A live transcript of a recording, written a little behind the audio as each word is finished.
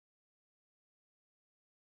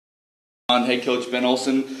Head coach Ben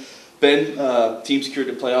Olsen. Ben, team secured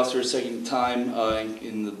the playoffs for a second time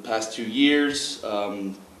in the past 2 years.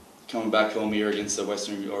 Coming back home here against the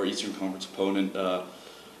Western or Eastern Conference opponent.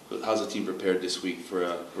 How's the team prepared this week for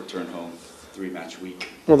a return home 3-match week?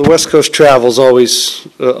 Well, the West Coast travel is always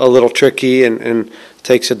a little tricky and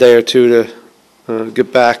takes a day or two to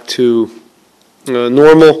get back to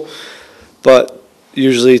normal. But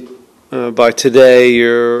usually by today,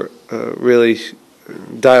 you're really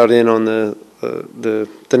dialed in on the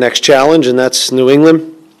next challenge, and that's New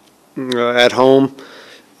England at home.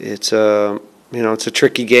 It's it's a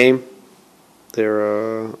tricky game. They're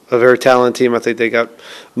a very talented team. I think they got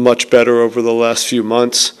much better over the last few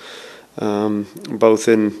months, both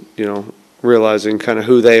in realizing kind of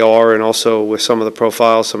who they are, and also with some of the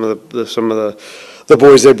profiles, some of the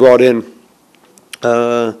boys they brought in.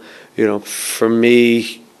 For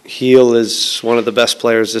me, Heel is one of the best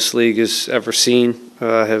players this league has ever seen.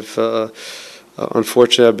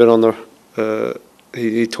 Unfortunately, I've been on the.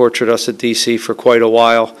 He tortured us at DC for quite a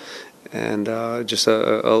while, and just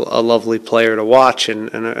a lovely player to watch, and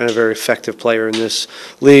a very effective player in this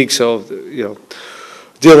league. So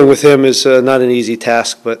dealing with him is not an easy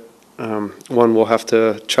task, but one we'll have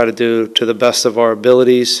to try to do to the best of our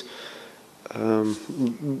abilities.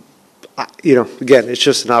 Again, it's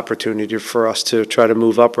just an opportunity for us to try to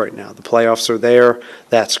move up right now. The playoffs are there.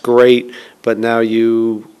 That's great. But now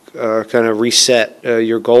you kind of reset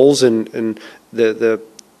your goals and the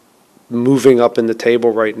moving up in the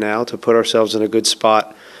table right now to put ourselves in a good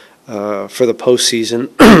spot for the postseason.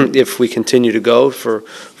 If we continue to go for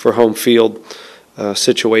home field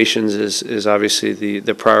situations is obviously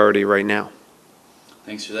the priority right now.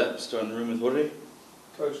 Thanks for that. Starting the room with Jorge.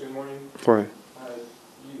 Coach, good morning. Jorge.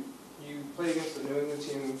 You played against the New England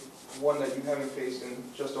team, one that you haven't faced in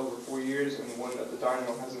just over 4 years, and one that the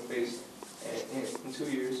Dynamo hasn't faced in 2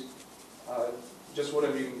 years. Just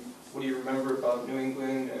what do you remember about New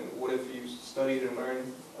England, and what have you studied and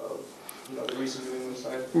learned of the recent New England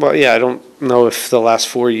side? Well, yeah, I don't know if the last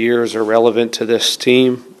 4 years are relevant to this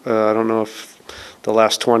team. I don't know if the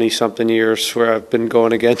last 20-something years where I've been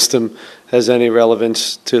going against them has any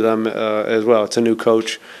relevance to them as well. It's a new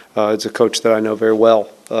coach. It's a coach that I know very well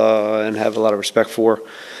and have a lot of respect for.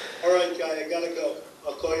 All right, Guy, I got to go.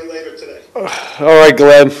 I'll call you later today. All right,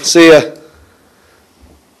 Glenn. See ya.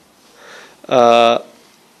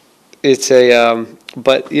 It's a,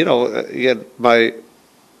 but again,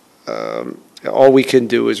 all we can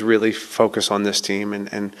do is really focus on this team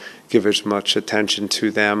and give as much attention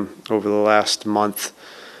to them over the last month,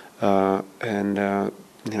 and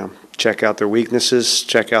check out their weaknesses,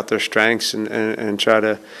 check out their strengths, and try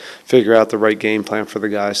to figure out the right game plan for the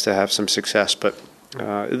guys to have some success. But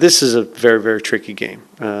this is a very, very tricky game.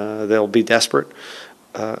 They'll be desperate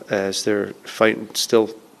as they're fighting still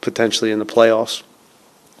potentially in the playoffs.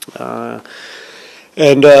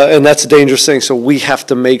 And that's a dangerous thing. So we have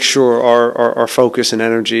to make sure our focus and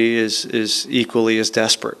energy is equally as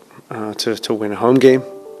desperate to win a home game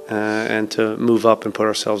and to move up and put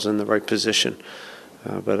ourselves in the right position.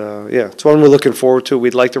 Yeah, it's one we're looking forward to.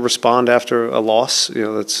 We'd like to respond after a loss.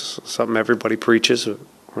 That's something everybody preaches.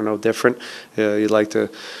 We're no different. You'd like to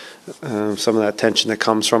some of that tension that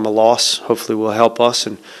comes from a loss hopefully will help us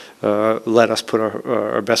and let us put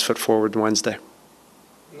our best foot forward Wednesday.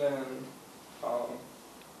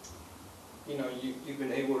 You've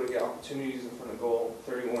been able to get opportunities in front of goal,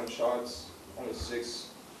 31 shots, only 6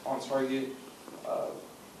 on target.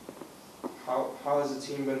 How has the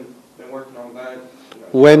team been working on that?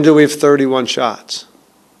 When do we have 31 shots?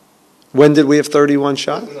 When did we have 31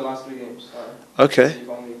 shots? In the last 3 games. Okay. You've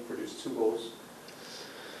only produced 2 goals.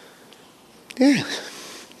 Yeah.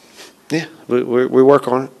 Yeah, we work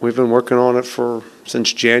on it. We've been working on it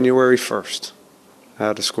since January 1st,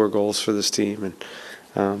 how to score goals for this team. And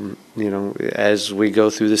as we go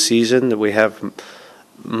through the season, that we have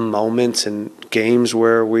moments and games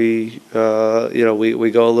where we go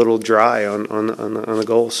a little dry on the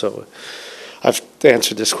goal. So I've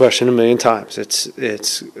answered this question a million times.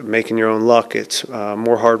 It's making your own luck. It's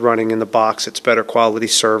more hard running in the box. It's better quality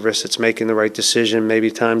service. It's making the right decision.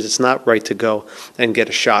 Maybe times it's not right to go and get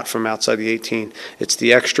a shot from outside the 18. It's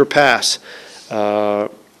the extra pass.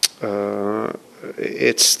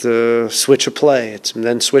 It's the switch of play. It's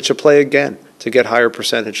then switch of play again to get higher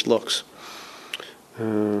percentage looks.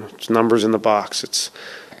 It's numbers in the box. It's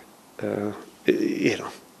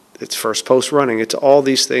it's first post running. It's all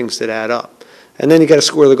these things that add up, and then you got to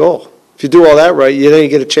score the goal. If you do all that right, then you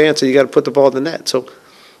get a chance, and you got to put the ball in the net. So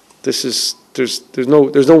there's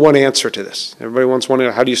no one answer to this. Everybody wants one.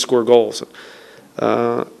 How do you score goals?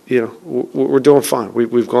 we're doing fine.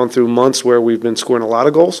 We've gone through months where we've been scoring a lot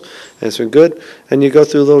of goals, and it's been good. And you go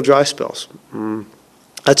through little dry spells.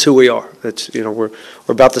 That's who we are. That's we're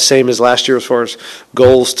about the same as last year as far as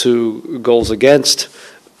goals to goals against.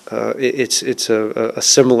 It's a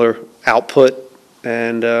similar output,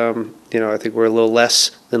 and I think we're a little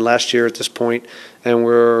less than last year at this point, and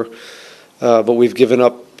but we've given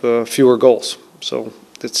up fewer goals. So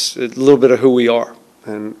it's a little bit of who we are,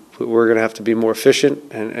 and we're going to have to be more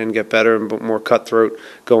efficient and get better and more cutthroat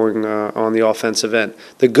going on the offensive end.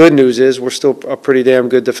 The good news is we're still a pretty damn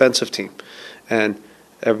good defensive team, and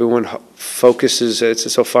everyone focuses.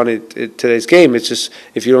 It's so funny in today's game. It's just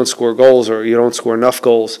if you don't score goals or you don't score enough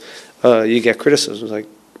goals, you get criticism. Like,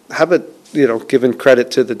 how about giving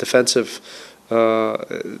credit to the defensive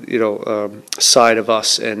side of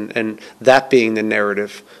us and that being the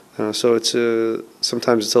narrative. So it's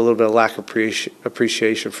sometimes it's a little bit of lack of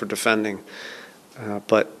appreciation for defending,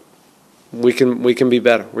 but we can be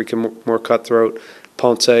better. We can more cutthroat.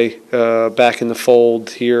 Ponce back in the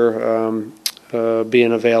fold here,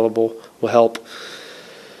 being available will help.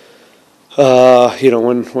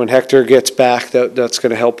 When Hector gets back, that's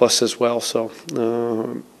going to help us as well. So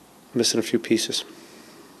missing a few pieces.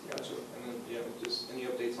 Gotcha. And then just any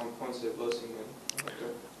updates on Ponce, Olsen, and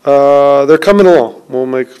Hector? They're coming along. We'll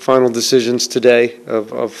make final decisions today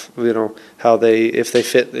of how if they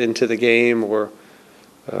fit into the game or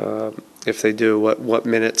if they do what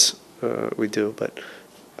minutes we do. But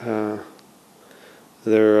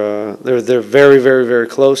they're very, very, very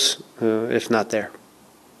close, if not there.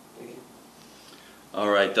 All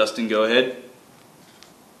right, Dustin, go ahead.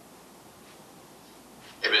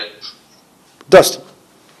 Hey, Ben. Dustin.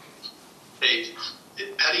 Hey,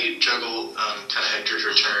 how do you juggle kind of Hector's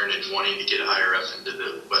return and wanting to get higher up into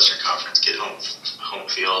the Western Conference, get home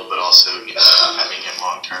field, but also having him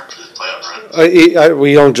long term for the playoff run?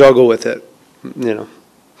 We don't juggle with it.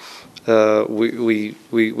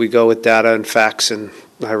 We go with data and facts, and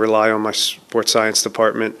I rely on my sports science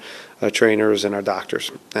department, trainers, and our doctors,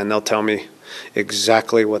 and they'll tell me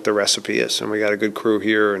exactly what the recipe is. And we got a good crew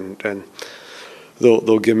here, and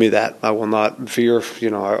they'll give me that. I will not veer.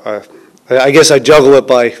 I guess I juggle it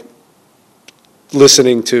by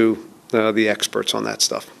listening to the experts on that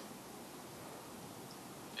stuff.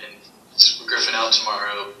 And it's Griffin out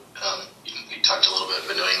tomorrow. You talked a little bit,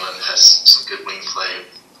 but New England has some good wing play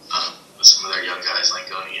with some of their young guys like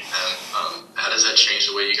Goni and them. How does that change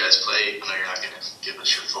the way you guys play? I know you're not going to give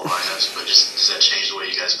us your full lineups, but just does that change the way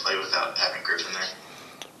you guys play without having Griffin there?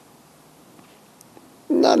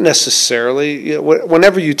 Not necessarily.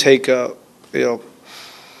 Whenever you take a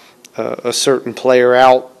certain player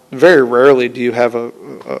out, very rarely do you have a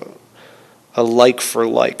like for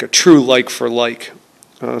like, a true like for like.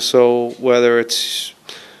 So whether it's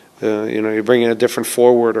you bring in a different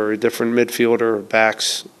forward or a different midfielder or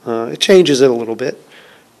backs, it changes it a little bit,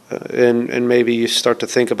 and maybe you start to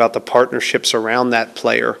think about the partnerships around that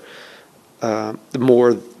player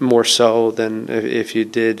more so than if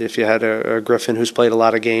you had a Griffin who's played a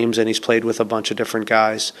lot of games and he's played with a bunch of different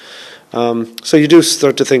guys. So you do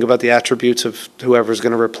start to think about the attributes of whoever's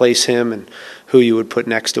going to replace him and who you would put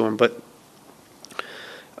next to him. But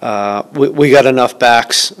we got enough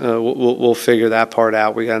backs. We'll figure that part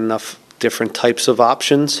out. We got enough different types of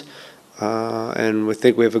options, and we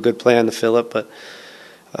think we have a good plan to fill it. But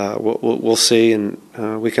we'll see, and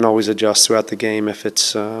we can always adjust throughout the game if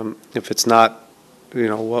it's not,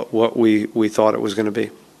 what we thought it was going to be.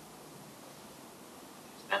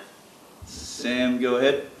 Sam, go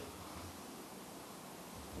ahead.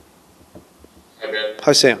 Hi, Ben.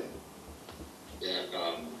 Hi, Sam. Yeah,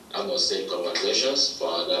 I must say congratulations for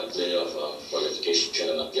another playoff qualification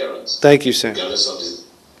and appearance. Thank you, Sam. Regardless of this,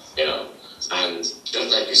 and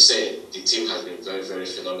just like you said, the team has been very, very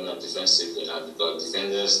phenomenal defensively. And because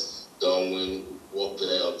defenders don't win World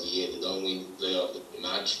Player of the Year, they don't win Player of the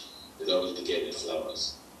Match, they don't really get the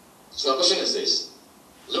flowers. So my question is this.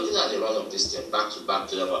 Looking at the run of this team, back-to-back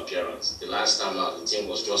playoff appearance, the last time out, the team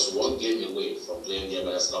was just one game away from playing the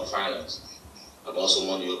MLS Cup Finals. I've also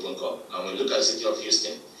won the Open Cup. And when we look at the city of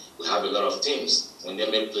Houston, we have a lot of teams. When they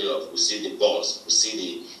make playoff, we see the boss, we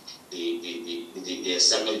see the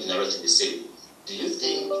assembly generated in the city. Do you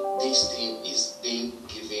think this team is being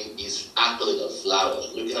given its accolade of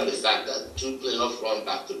flowers, looking at the fact that 2 playoff run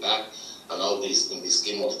back-to-back and all this in the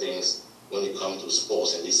scheme of things when it comes to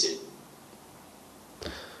sports in this city?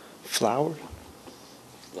 Flower?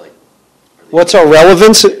 What's our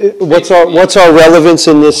relevance? What's our relevance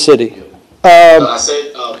in this city? I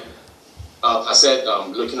said,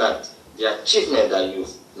 looking at the achievement that you've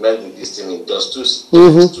made with this team in just two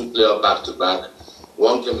playoff back-to-back,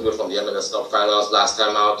 one game away from the MLS Cup finals last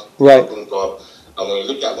time out. Right. Cup. And when you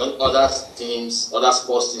look at when other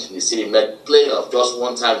sports teams in the city make playoff just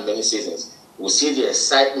one time in many seasons, we see the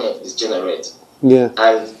excitement this generates. Yeah.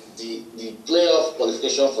 And the playoff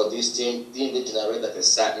qualification for this team didn't generate that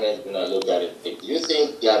excitement when I look at it. Do you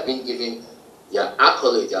think they are being given their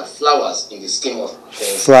accolade, their flowers in the scheme of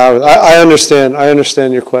things? Flowers. I understand. I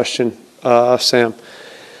understand your question, Sam.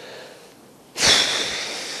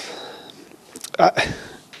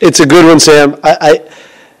 It's a good one, Sam. I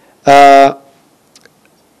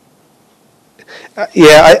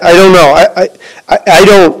don't know. I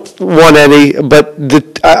don't want any, but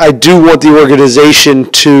I do want the organization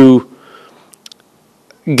to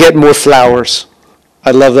get more flowers.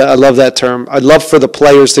 I love that. I love that term. I'd love for the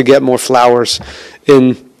players to get more flowers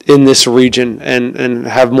in this region and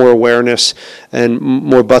have more awareness and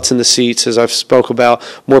more butts in the seats, as I've spoke about,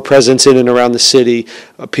 more presence in and around the city,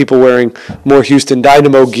 people wearing more Houston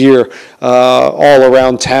Dynamo gear all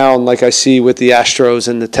around town, like I see with the Astros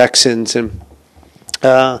and the Texans, and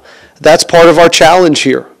that's part of our challenge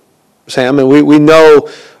here, Sam. And we know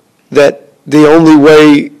that the only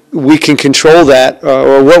way we can control that,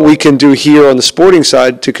 or what we can do here on the sporting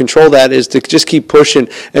side to control that, is to just keep pushing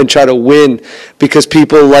and try to win, because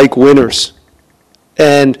people like winners.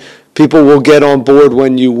 And people will get on board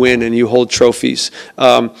when you win and you hold trophies.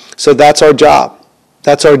 So that's our job.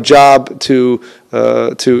 That's our job to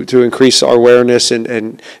increase our awareness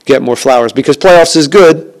and get more flowers. Because playoffs is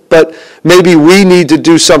good, but maybe we need to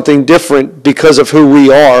do something different because of who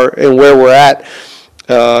we are and where we're at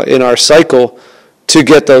in our cycle to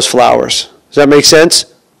get those flowers. Does that make sense?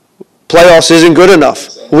 Playoffs isn't good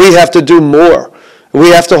enough. We have to do more.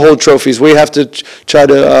 We have to hold trophies. We have to try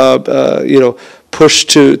to push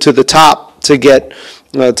to the top to get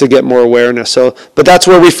more awareness. So, but that's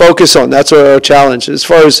where we focus on. That's our challenge. As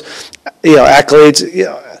far as accolades,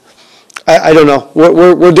 I don't know.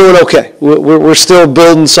 We're doing okay. We're still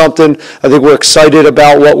building something. I think we're excited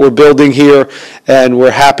about what we're building here, and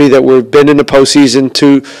we're happy that we've been in the postseason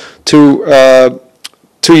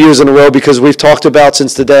two years in a row, because we've talked about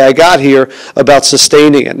since the day I got here about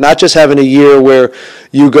sustaining it, not just having a year where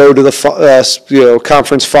you go to the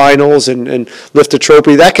conference finals and lift a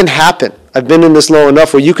trophy. That can happen. I've been in this long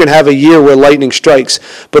enough where you can have a year where lightning strikes,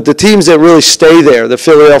 but the teams that really stay there, the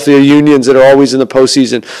Philadelphia Unions that are always in the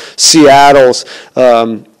postseason, Seattle's,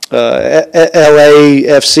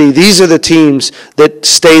 LAFC, these are the teams that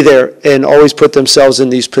stay there and always put themselves in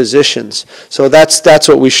these positions. So that's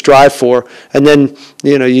what we strive for, and then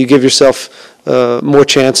you give yourself more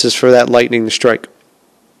chances for that lightning to strike.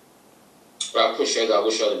 Well, I appreciate that. I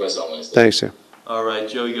wish you all the best on Wednesday. Thanks, sir. All right,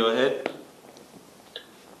 Joey, go ahead.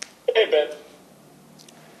 Hey, Ben.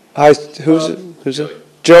 Hi, who's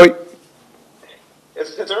it? Joey.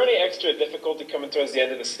 Is there any extra difficulty coming towards the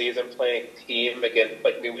end of the season playing a team against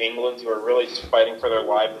like New England, who are really just fighting for their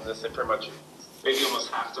lives in this? They pretty much maybe almost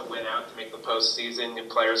have to win out to make the postseason. And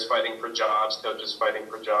players fighting for jobs, coaches fighting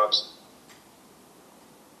for jobs.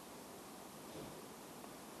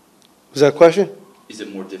 Was that a question? Is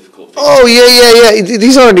it more difficult? Oh, yeah.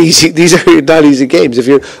 These aren't easy. These are not easy games. If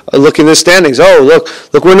you're looking at the standings,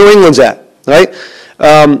 look where New England's at, right?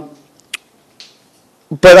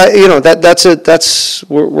 But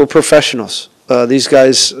we're professionals. These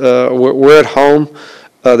guys, we're at home.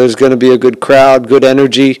 There's going to be a good crowd, good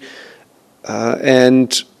energy,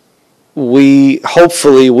 and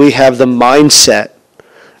hopefully we have the mindset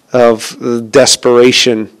of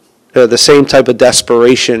desperation, the same type of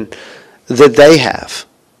desperation that they have.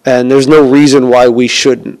 And there's no reason why we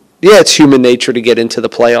shouldn't. Yeah, it's human nature to get into the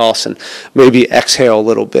playoffs and maybe exhale a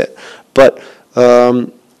little bit. But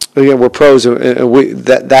again, we're pros, and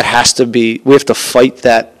that has to be. We have to fight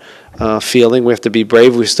that feeling. We have to be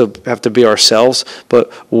brave. We still have to be ourselves. But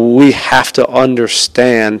we have to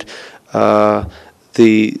understand the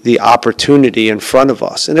opportunity in front of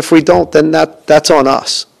us. And if we don't, then that's on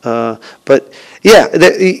us. But yeah,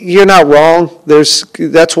 you're not wrong.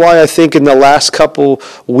 That's why I think in the last couple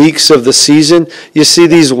weeks of the season, you see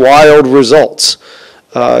these wild results.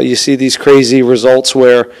 You see these crazy results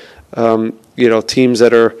where teams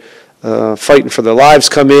that are fighting for their lives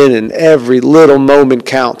come in, and every little moment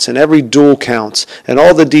counts, and every duel counts, and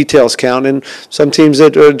all the details count. And some teams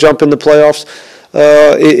that jump in the playoffs,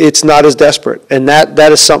 it's not as desperate, and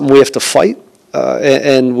that is something we have to fight,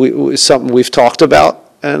 and something we've talked about.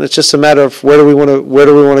 And it's just a matter of where do we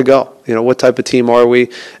want to go? What type of team are we,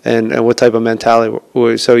 and what type of mentality?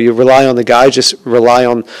 So you rely on the guys, just rely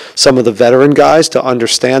on some of the veteran guys to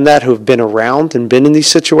understand that, who have been around and been in these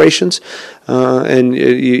situations, and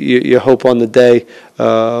you hope on the day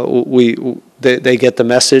they get the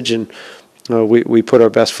message and we put our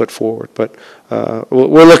best foot forward. But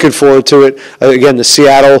we're looking forward to it. Again, the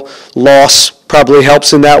Seattle loss probably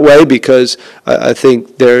helps in that way because I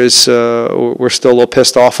think we're still a little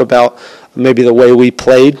pissed off about maybe the way we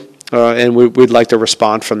played, and we'd like to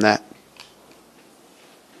respond from that.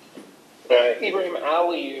 Ibrahim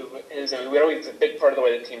Ali we know he's a big part of the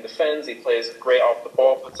way the team defends. He plays great off the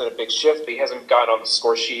ball, puts in a big shift, but he hasn't gotten on the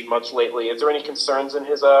score sheet much lately. Is there any concerns in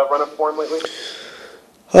his run of form lately?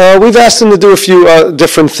 We've asked him to do a few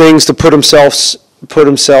different things to put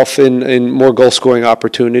himself in more goal-scoring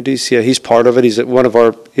opportunities. Yeah, he's part of it. He's one of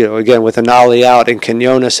our, again, with Anali out and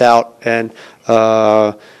Quinones out and,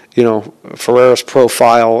 Ferreira's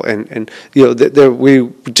profile and we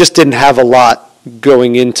just didn't have a lot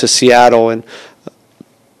going into Seattle, and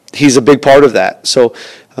he's a big part of that. So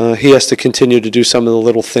he has to continue to do some of the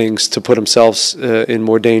little things to put himself in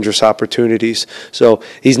more dangerous opportunities. So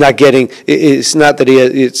he's not getting. It's not that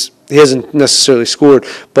he hasn't necessarily scored,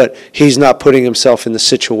 but he's not putting himself in the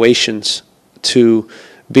situations to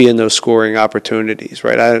be in those scoring opportunities.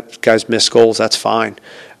 Right? Guys miss goals. That's fine.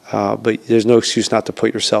 But there's no excuse not to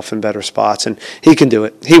put yourself in better spots, and he can do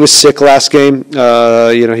it. He was sick last game.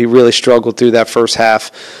 He really struggled through that first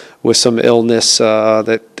half with some illness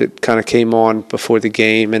that kind of came on before the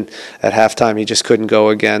game, and at halftime he just couldn't go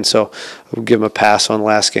again. So we'll give him a pass on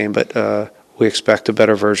last game, but we expect a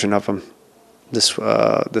better version of him this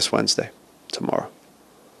Wednesday, tomorrow.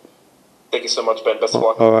 Thank you so much, Ben. Best of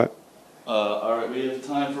luck. All right. All right, we have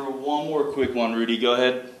time for one more quick one. Rudy, go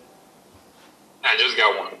ahead. I just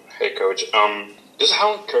got one. Hey, Coach. Just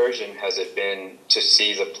how encouraging has it been to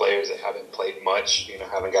see the players that haven't played much,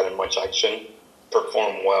 haven't gotten much action,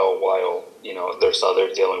 perform well while, there's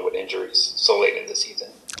others dealing with injuries so late in the season?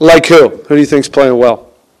 Like who? Who do you think's playing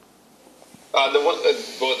well? The one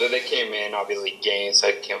that they came in, obviously Gaines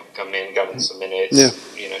had come in, gotten some minutes,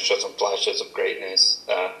 showed some flashes of greatness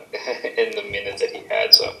in the minutes that he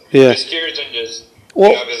had. So just curious and just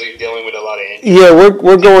obviously dealing with a lot of injuries. Yeah,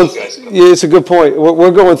 we're going. Yeah, it's a good point.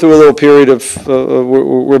 We're going through a little period of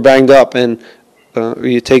we're banged up, and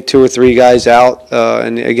you take 2 or 3 guys out,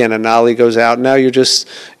 and again, Anali goes out. Now you're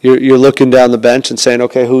looking down the bench and saying,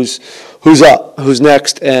 okay, who's up, who's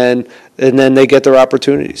next, and then they get their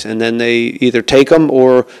opportunities, and then they either take them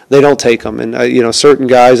or they don't take them. And certain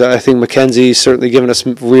guys, I think McKenzie's certainly given us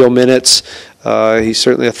real minutes. He's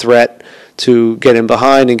certainly a threat to get in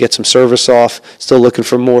behind and get some service off. Still looking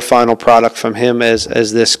for more final product from him as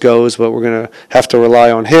this goes, but we're going to have to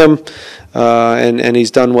rely on him. And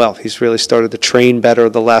he's done well. He's really started to train better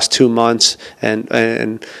the last 2 months,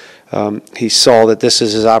 and he saw that this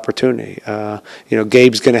is his opportunity.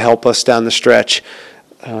 Gabe's going to help us down the stretch.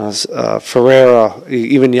 Ferreira,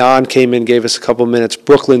 even Jan came in, gave us a couple minutes.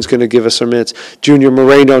 Brooklyn's going to give us some minutes. Junior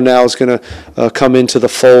Moreno now is going to come into the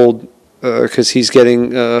fold because he's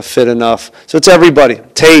getting fit enough. So it's everybody.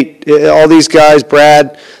 Tate, all these guys,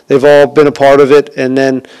 Brad, they've all been a part of it, and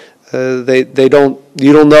then you don't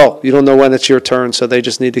know when it's your turn, so they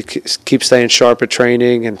just need to keep staying sharp at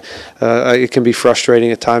training, and it can be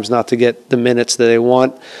frustrating at times not to get the minutes that they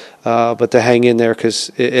want, but to hang in there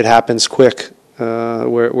because it happens quick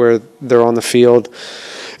where they're on the field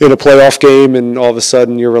in a playoff game, and all of a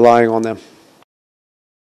sudden you're relying on them.